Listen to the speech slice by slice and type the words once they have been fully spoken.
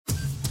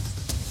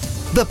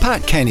The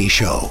Pat Kenny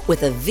Show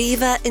with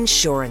Aviva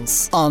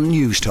Insurance on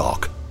News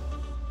Talk.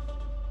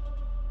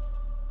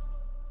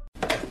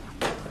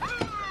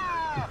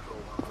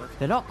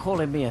 They're not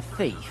calling me a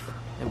thief.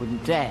 They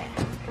wouldn't dare.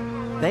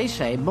 They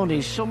say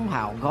money's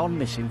somehow gone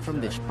missing from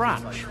this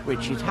branch,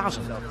 which it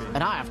hasn't,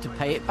 and I have to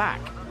pay it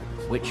back,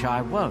 which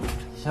I won't.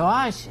 So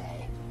I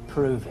say,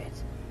 prove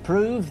it.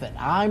 Prove that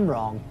I'm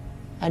wrong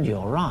and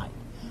you're right.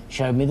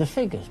 Show me the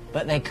figures.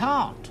 But they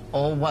can't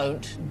or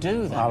won't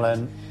do that.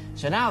 Alan.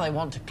 So now they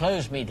want to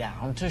close me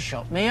down to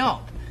shut me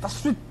up.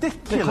 That's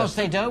ridiculous. Because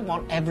they don't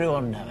want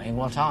everyone knowing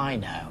what I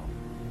know.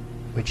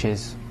 Which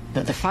is?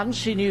 That the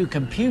fancy new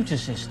computer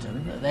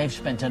system that they've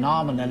spent an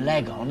arm and a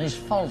leg on is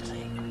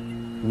faulty.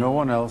 No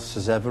one else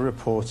has ever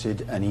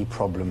reported any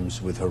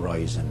problems with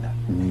Horizon.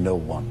 No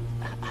one.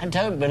 I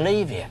don't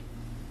believe you.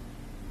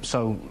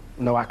 So,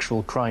 no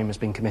actual crime has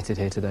been committed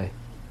here today?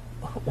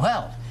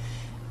 Well,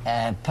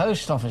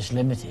 Post Office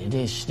Limited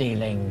is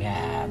stealing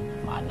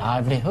my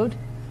livelihood,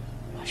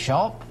 my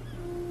shop,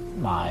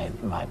 my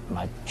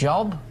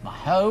job, my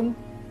home,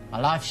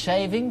 my life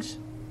savings,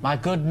 my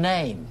good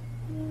name.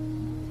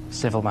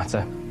 Civil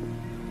matter.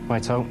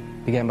 Right, so,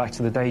 be getting back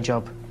to the day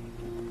job.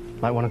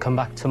 Might want to come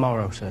back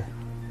tomorrow, sir.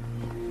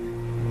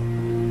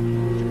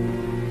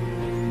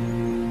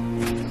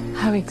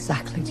 How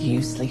exactly do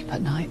you sleep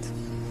at night?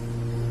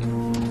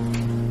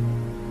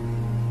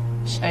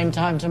 Same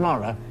time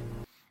tomorrow.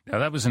 Now,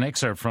 that was an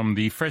excerpt from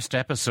the first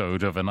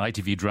episode of an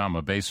ITV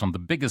drama based on the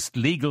biggest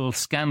legal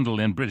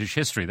scandal in British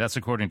history. That's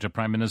according to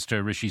Prime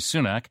Minister Rishi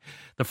Sunak.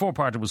 The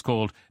four-parter was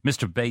called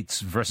Mr. Bates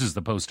versus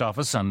the Post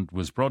Office and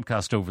was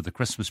broadcast over the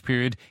Christmas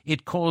period.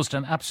 It caused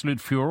an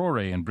absolute furore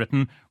in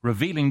Britain,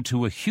 revealing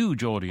to a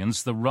huge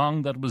audience the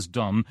wrong that was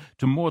done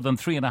to more than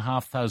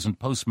 3,500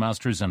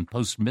 postmasters and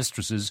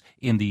postmistresses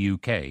in the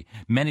UK.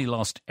 Many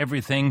lost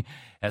everything.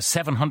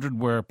 700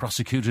 were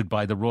prosecuted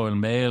by the Royal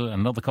Mail,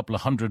 another couple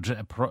of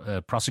hundred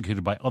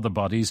prosecuted by other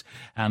bodies,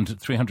 and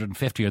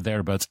 350 or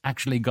thereabouts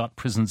actually got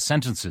prison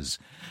sentences.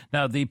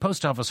 Now, the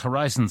Post Office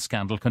Horizon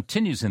scandal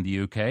continues in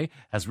the UK,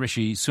 as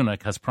Rishi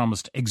Sunak has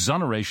promised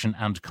exoneration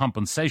and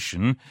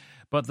compensation.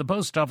 But the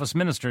Post Office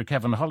Minister,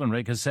 Kevin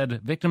Hollinrigg, has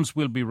said victims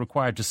will be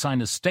required to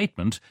sign a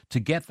statement to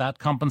get that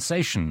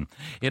compensation.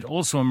 It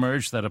also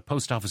emerged that a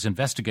Post Office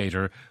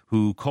investigator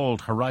who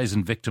called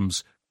Horizon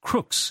victims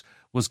crooks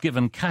was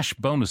given cash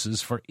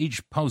bonuses for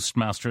each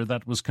postmaster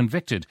that was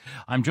convicted.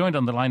 I'm joined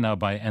on the line now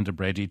by Enda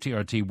Brady,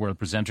 TRT World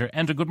presenter.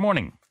 Enda, good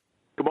morning.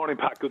 Good morning,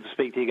 Pat. Good to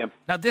speak to you again.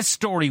 Now, this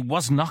story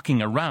was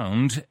knocking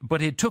around,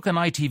 but it took an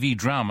ITV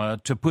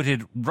drama to put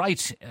it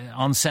right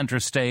on centre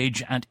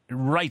stage and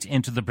right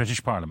into the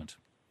British Parliament.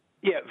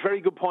 Yeah, very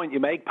good point you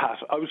make, Pat.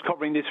 I was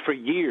covering this for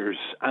years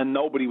and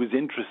nobody was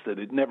interested.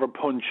 It never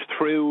punched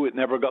through. It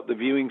never got the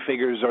viewing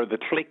figures or the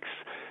clicks.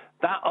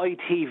 That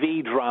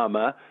ITV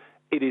drama,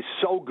 it is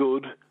so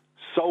good,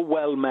 so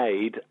well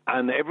made,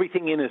 and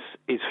everything in it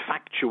is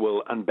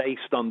factual and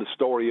based on the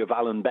story of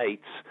Alan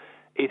Bates.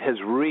 It has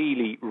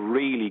really,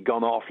 really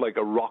gone off like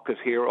a rocket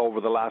here over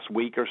the last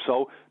week or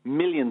so.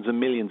 Millions and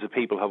millions of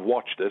people have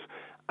watched it,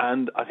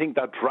 and I think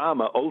that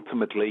drama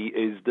ultimately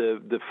is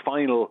the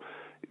final,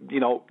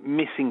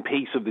 missing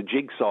piece of the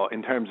jigsaw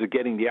in terms of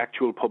getting the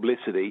actual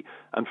publicity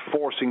and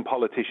forcing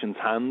politicians'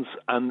 hands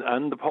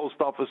and the Post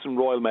Office and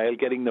Royal Mail,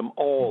 getting them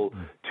all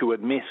to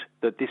admit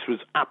that this was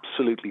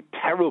absolutely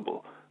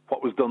terrible,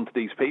 what was done to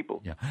these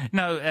people. Yeah.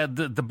 Now,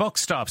 the buck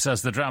stops,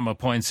 as the drama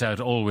points out,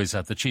 always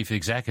at the chief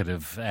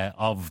executive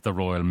of the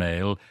Royal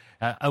Mail,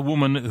 a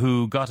woman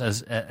who got a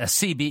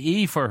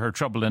CBE for her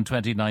trouble in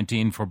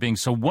 2019 for being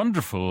so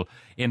wonderful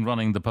in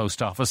running the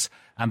post office,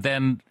 and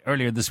then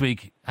earlier this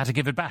week had to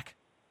give it back.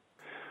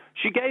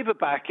 She gave it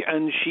back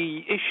and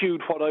she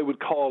issued what I would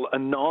call a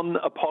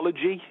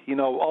non-apology,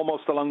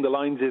 almost along the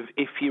lines of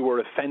if you were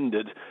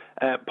offended.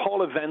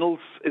 Paula Venables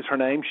is her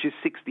name. She's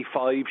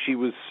 65. She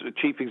was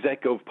chief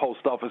executive of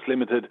Post Office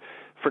Limited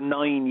for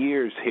 9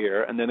 years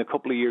here. And then a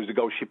couple of years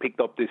ago, she picked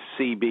up this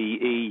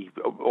CBE,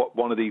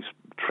 one of these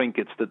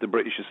trinkets that the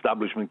British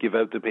establishment give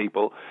out to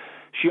people.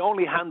 She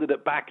only handed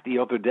it back the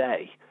other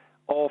day,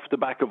 off the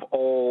back of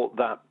all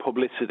that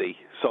publicity.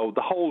 So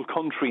the whole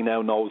country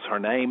now knows her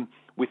name.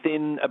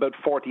 Within about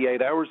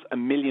 48 hours,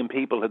 1 million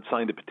people had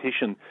signed a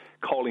petition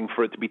calling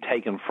for it to be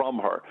taken from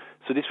her.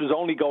 So this was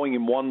only going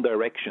in one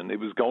direction. It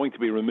was going to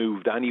be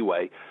removed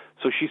anyway.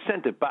 So she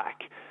sent it back.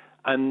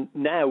 And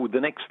now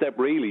the next step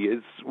really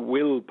is,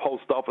 will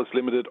Post Office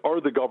Limited or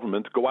the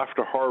government go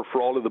after her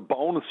for all of the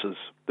bonuses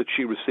that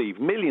she received,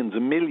 millions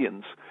and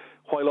millions,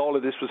 while all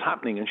of this was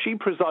happening? And she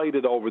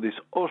presided over this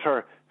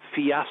utter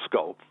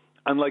fiasco.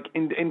 And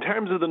in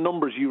terms of the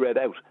numbers you read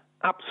out,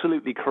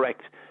 absolutely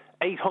correct.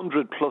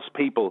 800 plus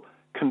people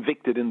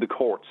convicted in the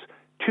courts.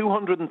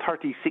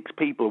 236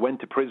 people went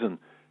to prison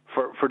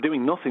for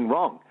doing nothing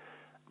wrong.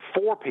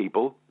 4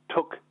 people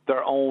took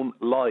their own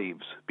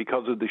lives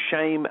because of the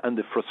shame and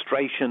the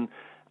frustration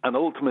and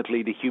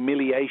ultimately the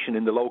humiliation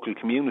in the local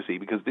community,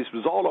 because this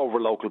was all over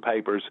local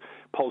papers.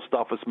 Post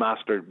office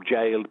master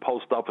jailed,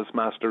 post office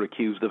master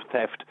accused of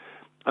theft.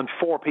 and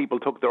 4 people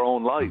took their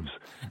own lives.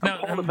 Now,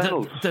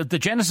 the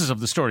genesis of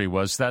the story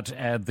was that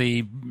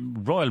the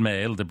Royal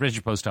Mail, the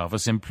British Post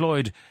Office,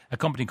 employed a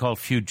company called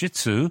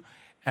Fujitsu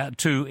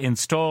to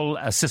install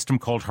a system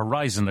called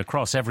Horizon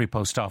across every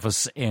post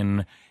office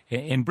in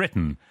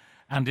Britain.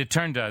 And it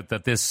turned out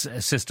that this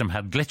system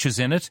had glitches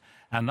in it,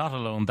 and not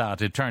alone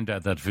that, it turned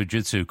out that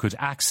Fujitsu could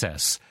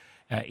access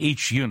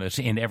each unit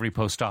in every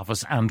post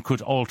office and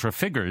could alter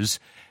figures.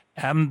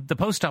 The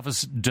post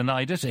office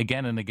denied it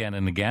again and again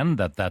and again,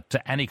 that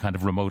any kind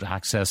of remote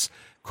access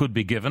could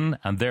be given,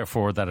 and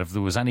therefore that if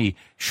there was any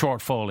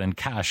shortfall in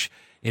cash,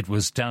 it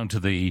was down to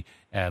the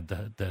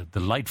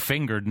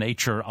light-fingered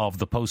nature of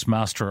the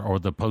postmaster or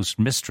the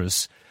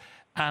postmistress.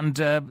 And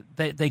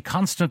they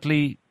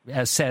constantly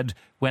said,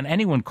 when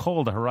anyone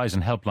called the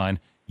Horizon helpline,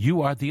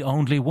 you are the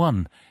only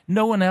one.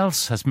 No one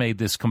else has made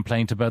this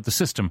complaint about the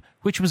system,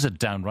 which was a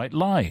downright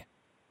lie.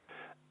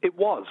 It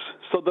was.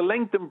 So the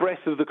length and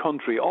breadth of the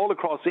country, all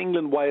across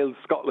England, Wales,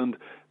 Scotland,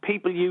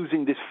 people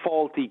using this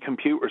faulty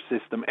computer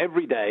system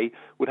every day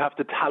would have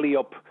to tally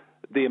up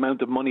the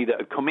amount of money that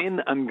had come in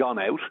and gone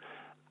out,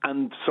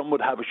 and some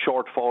would have a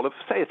shortfall of,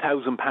 say,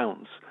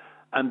 £1,000.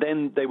 And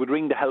then they would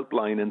ring the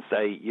helpline and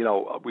say,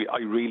 I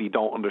really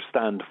don't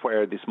understand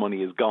where this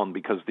money has gone,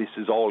 because this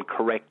is all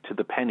correct to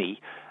the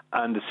penny,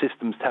 and the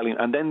system's telling.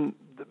 And then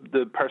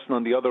the person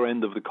on the other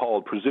end of the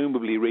call,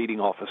 presumably reading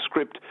off a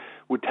script,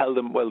 would tell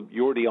them, well,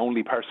 you're the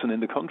only person in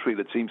the country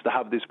that seems to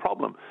have this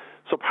problem.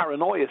 So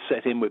paranoia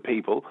set in with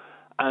people,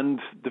 and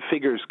the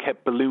figures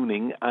kept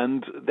ballooning,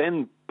 and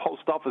then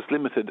Post Office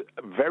Limited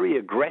very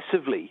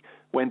aggressively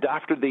went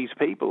after these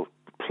people,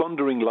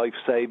 plundering life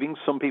savings.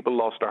 Some people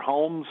lost their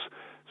homes,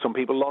 some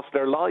people lost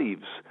their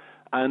lives.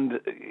 And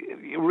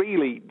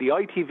really, the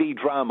ITV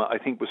drama, I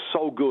think, was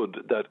so good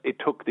that it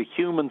took the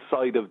human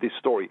side of this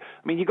story.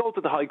 I mean, you go to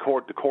the High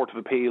Court, the Court of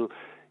Appeal,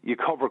 you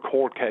cover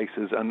court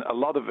cases, and a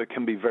lot of it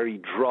can be very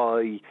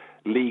dry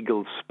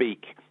legal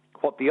speak.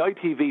 What the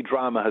ITV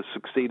drama has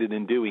succeeded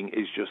in doing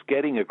is just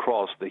getting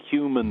across the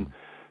human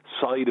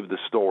side of the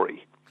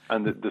story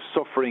and the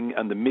suffering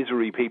and the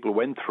misery people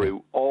went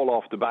through, all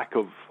off the back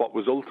of what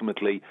was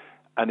ultimately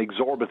an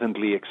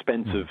exorbitantly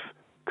expensive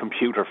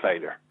computer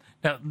failure.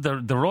 Now,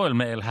 the Royal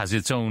Mail has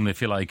its own,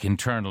 if you like,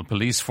 internal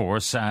police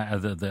force,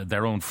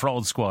 their own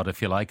fraud squad,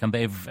 if you like, and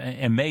they've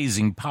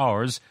amazing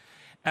powers.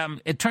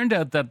 It turned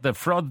out that the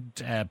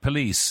fraud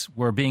police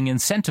were being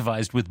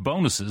incentivized with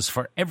bonuses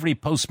for every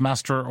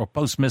postmaster or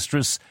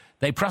postmistress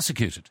they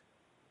prosecuted.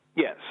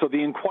 Yeah, so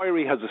the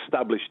inquiry has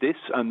established this,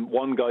 and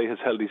one guy has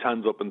held his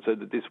hands up and said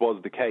that this was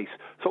the case.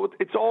 So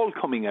it's all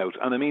coming out,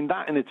 and I mean,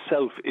 that in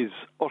itself is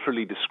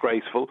utterly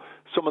disgraceful.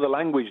 Some of the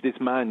language this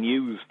man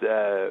used,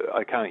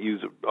 I can't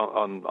use it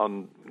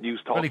on News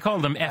Talk. Well, he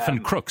called them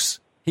effing crooks.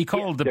 He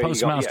called the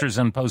postmasters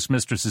and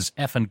postmistresses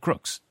effing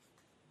crooks.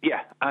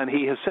 Yeah, and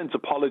he has since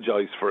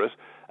apologised for it.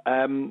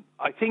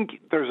 I think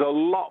there's a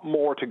lot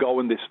more to go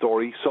in this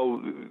story.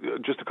 So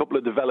just a couple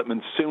of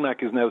developments.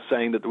 Sunak is now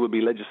saying that there will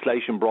be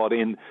legislation brought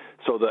in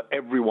so that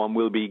everyone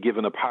will be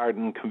given a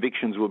pardon,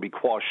 convictions will be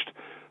quashed.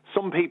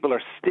 Some people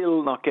are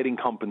still not getting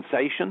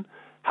compensation,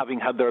 having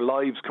had their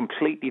lives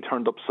completely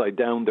turned upside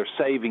down, their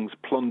savings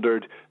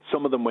plundered.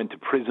 Some of them went to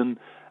prison.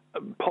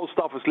 Post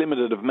Office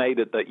Limited have made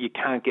it that you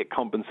can't get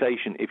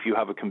compensation if you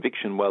have a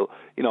conviction. Well,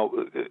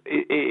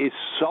 it is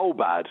so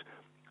bad.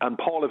 And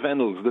Paula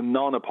Venables, the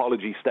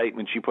non-apology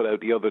statement she put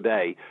out the other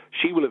day,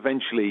 she will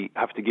eventually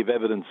have to give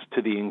evidence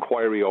to the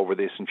inquiry over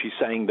this, and she's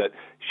saying that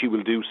she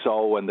will do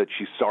so and that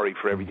she's sorry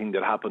for everything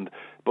that happened.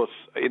 But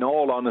in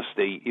all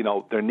honesty,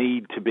 there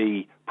need to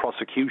be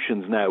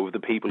prosecutions now of the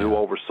people who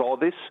oversaw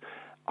this.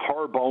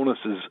 Her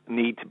bonuses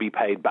need to be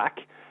paid back.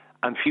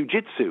 And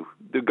Fujitsu,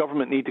 the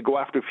government need to go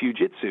after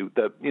Fujitsu,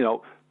 that,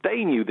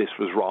 they knew this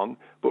was wrong,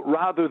 but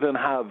rather than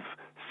have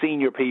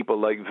senior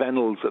people like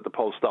Venables at the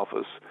post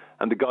office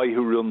and the guy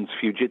who runs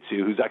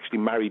Fujitsu, who's actually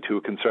married to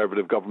a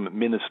Conservative government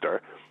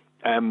minister,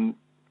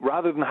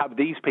 rather than have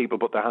these people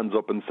put their hands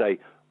up and say,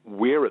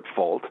 we're at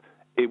fault,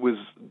 it was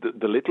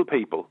the little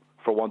people,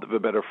 for want of a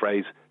better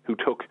phrase, who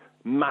took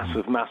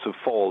massive, massive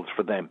falls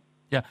for them.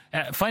 Yeah.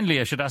 Finally,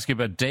 I should ask you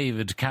about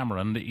David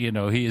Cameron.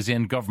 He is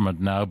in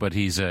government now, but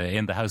he's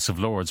in the House of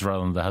Lords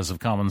rather than the House of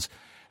Commons.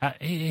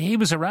 He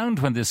was around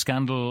when this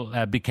scandal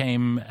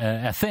became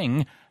a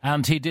thing,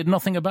 and he did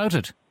nothing about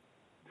it.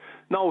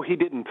 No, he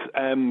didn't.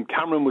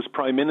 Cameron was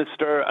Prime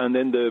Minister, and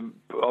then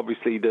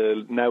obviously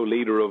the now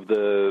leader of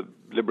the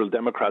Liberal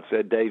Democrats,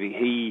 Ed Davey,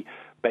 he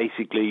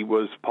basically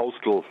was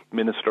Postal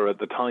Minister at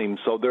the time.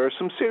 So there are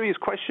some serious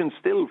questions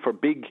still for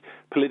big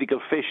political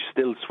fish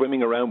still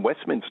swimming around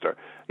Westminster.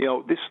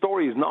 This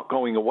story is not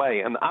going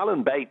away. And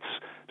Alan Bates,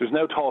 there's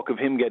now talk of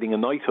him getting a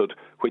knighthood,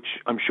 which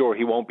I'm sure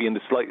he won't be in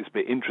the slightest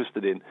bit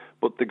interested in.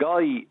 But the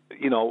guy,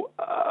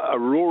 a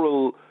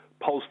rural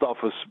post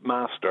office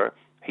master,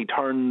 he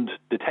turned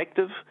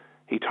detective,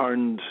 he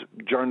turned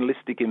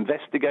journalistic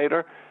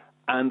investigator,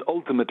 and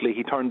ultimately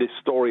he turned this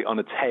story on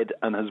its head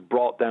and has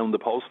brought down the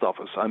post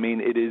office. I mean,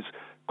 it is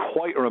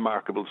quite a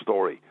remarkable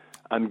story.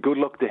 And good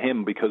luck to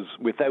him, because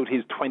without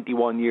his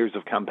 21 years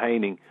of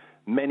campaigning,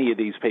 many of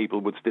these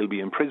people would still be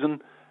in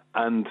prison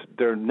and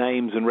their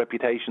names and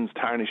reputations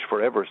tarnished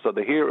forever. So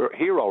the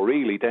hero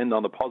really, to end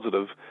on the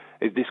positive,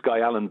 is this guy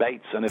Alan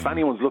Bates. And if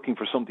anyone's looking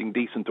for something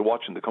decent to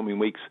watch in the coming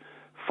weeks,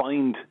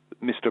 find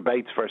Mr.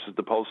 Bates versus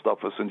the Post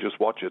Office and just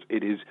watch it.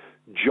 It is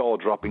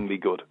jaw-droppingly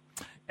good.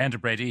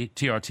 Enda Brady,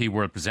 TRT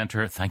World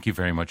presenter, thank you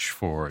very much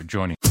for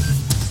joining.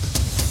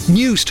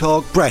 News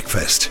Talk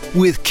Breakfast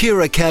with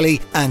Ciara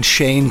Kelly and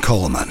Shane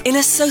Coleman. In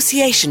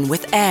association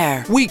with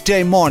AIR.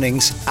 Weekday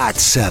mornings at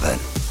 7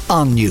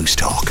 on News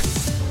Talk.